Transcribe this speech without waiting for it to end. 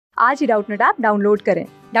आज ही Doubtnut app download करें।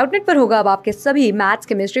 डाउटनट पर होगा अब आपके सभी मैथ्स,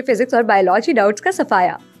 केमिस्ट्री, फिजिक्स और बायोलॉजी डाउट्स का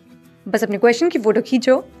सफाया। बस अपने क्वेश्चन की फोटो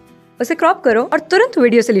खींचो, उसे क्रॉप करो और तुरंत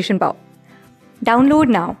वीडियो सोल्यूशन पाओ। Download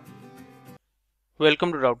now.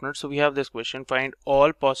 Welcome to Doubtnut. So we have this question: find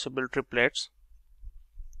all possible triplets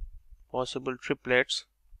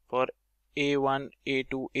for a1,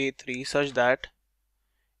 a2, a3 such that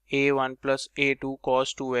a1 plus a2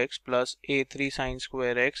 cos 2x plus a3 sin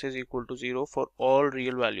square x is equal to 0 for all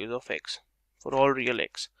real values of x, for all real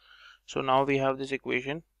x. So now we have this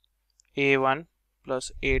equation: a1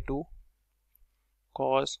 plus a2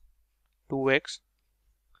 cos 2x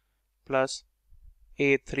plus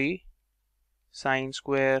a3 sin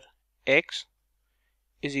square x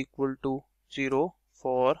is equal to 0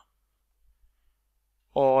 for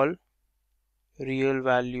all real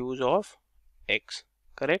values of x.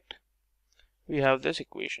 Correct? We have this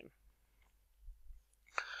equation.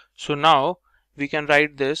 So now we can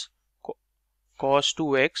write this cos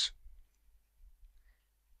 2x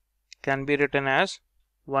can be written as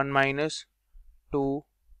 1 minus 2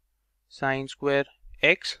 sin square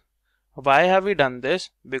x. Why have we done this?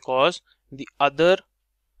 Because the other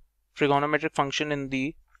trigonometric function in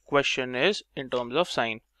the question is in terms of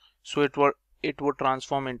sine. So it would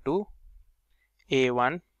transform into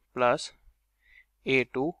a1 plus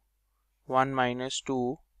a2 1 minus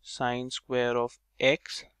 2 sine square of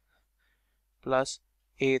x plus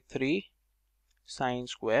a3 sine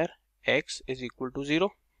square x is equal to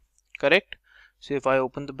 0. Correct? So if I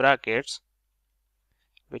open the brackets,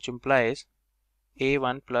 which implies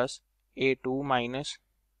a1 plus a2 minus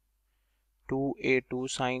 2a2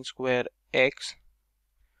 sine square x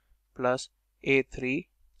plus a3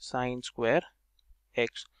 sine square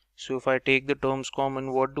x. So if I take the terms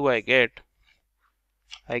common, what do I get?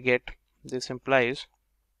 I get, this implies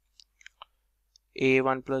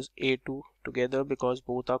a1 plus a2 together because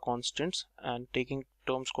both are constants, and taking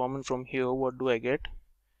terms common from here, what do I get?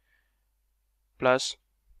 Plus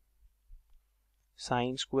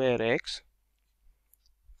sine square x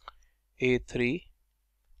a3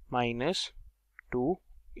 minus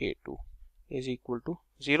 2a2 is equal to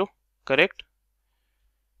 0. Correct?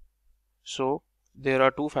 So there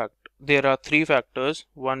are three factors,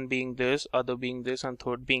 one being this, other being this, and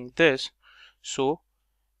third being this. So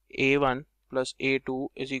a1 plus a2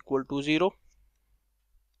 is equal to 0.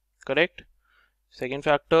 Correct? Second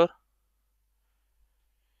factor,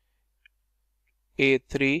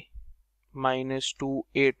 a3 minus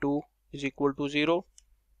 2a2 is equal to 0.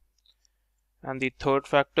 And the third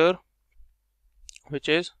factor, which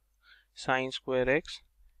is sine square x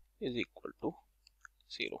is equal to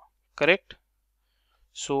 0. Correct?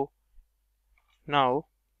 So now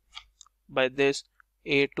by this,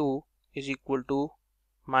 a2 is equal to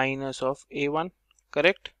minus of a1.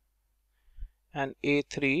 Correct? And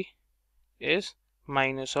a3 is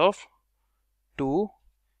minus of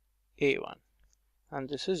 2a1, and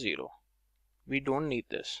this is 0. We don't need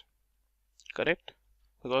this. Correct?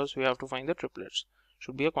 Because we have to find the triplets.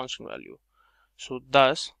 Should be a constant value. So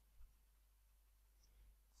thus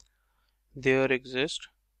there exists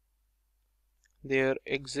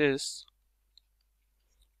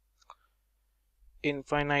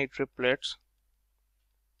infinite triplets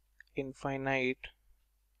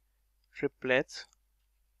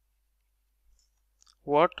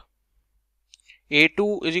what?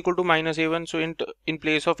 a2 is equal to minus a1, so in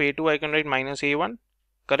place of a2 I can write minus a1.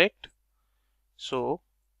 Correct? So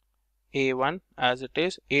a1 as it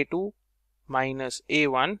is, a2 minus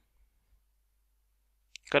a1.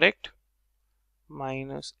 Correct?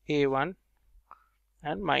 Minus a1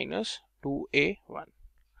 and minus 2a1.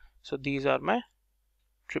 So these are my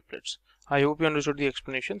triplets. I hope you understood the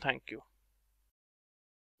explanation. Thank you.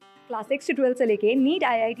 Class 6 से 12 से लेके NEET,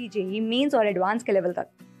 IIT JEE mains और advance के level तक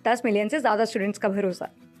 10 million से ज्यादा students का भरोसा।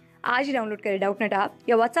 आज ही डाउनलोड करें डाउटनट ऐप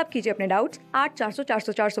या व्हाट्सएप कीजिए अपने डाउट्स 8400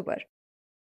 400 400 पर।